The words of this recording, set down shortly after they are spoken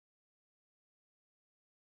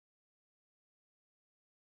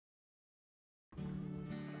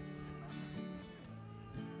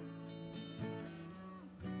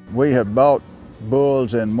We have bought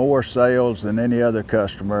bulls in more sales than any other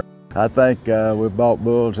customer. I think we've bought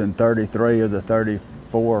bulls in 33 of the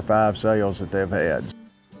 34 or 5 sales that they've had.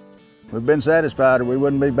 We've been satisfied or we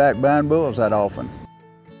wouldn't be back buying bulls that often.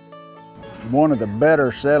 One of the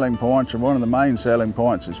better selling points, or one of the main selling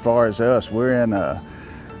points as far as us, we're in a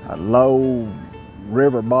low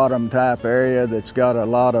river bottom type area that's got a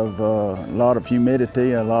lot of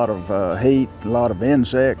humidity, a lot of heat, a lot of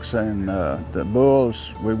insects, and the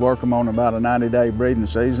bulls, we work them on about a 90-day breeding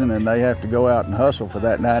season, and they have to go out and hustle for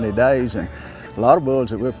that 90 days. And a lot of bulls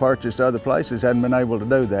that we've purchased other places hadn't been able to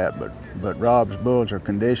do that, but Rob's bulls are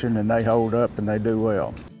conditioned and they hold up and they do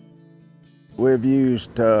well. We've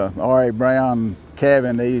used R.A. Brown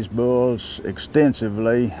calving these bulls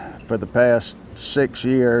extensively for the past 6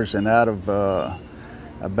 years, and out of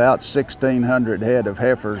about 1,600 head of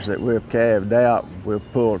heifers that we've calved out, we've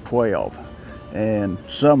pulled 12. And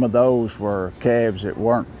some of those were calves that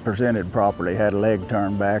weren't presented properly, had a leg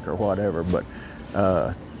turned back or whatever, but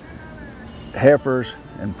heifers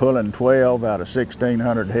and pulling 12 out of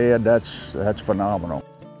 1,600 head, that's phenomenal.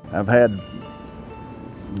 I've had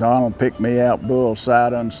Donald pick me out bull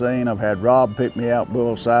sight unseen. I've had Rob pick me out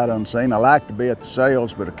bull sight unseen. I like to be at the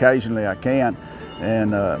sales, but occasionally I can't.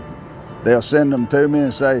 And they'll send them to me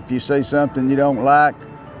and say, if you see something you don't like,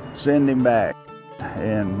 send him back.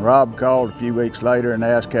 And Rob called a few weeks later and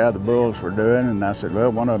asked how the bulls were doing, and I said,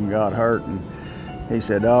 well, one of them got hurt, and he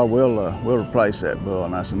said, oh, we'll replace that bull.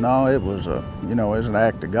 And I said, no, it was it was an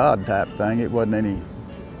act of God type thing. It wasn't any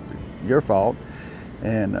your fault.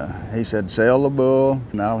 And he said, sell the bull,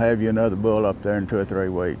 and I'll have you another bull up there in 2 or 3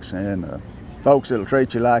 weeks. And folks that'll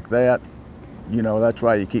treat you like that, that's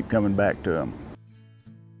why you keep coming back to them.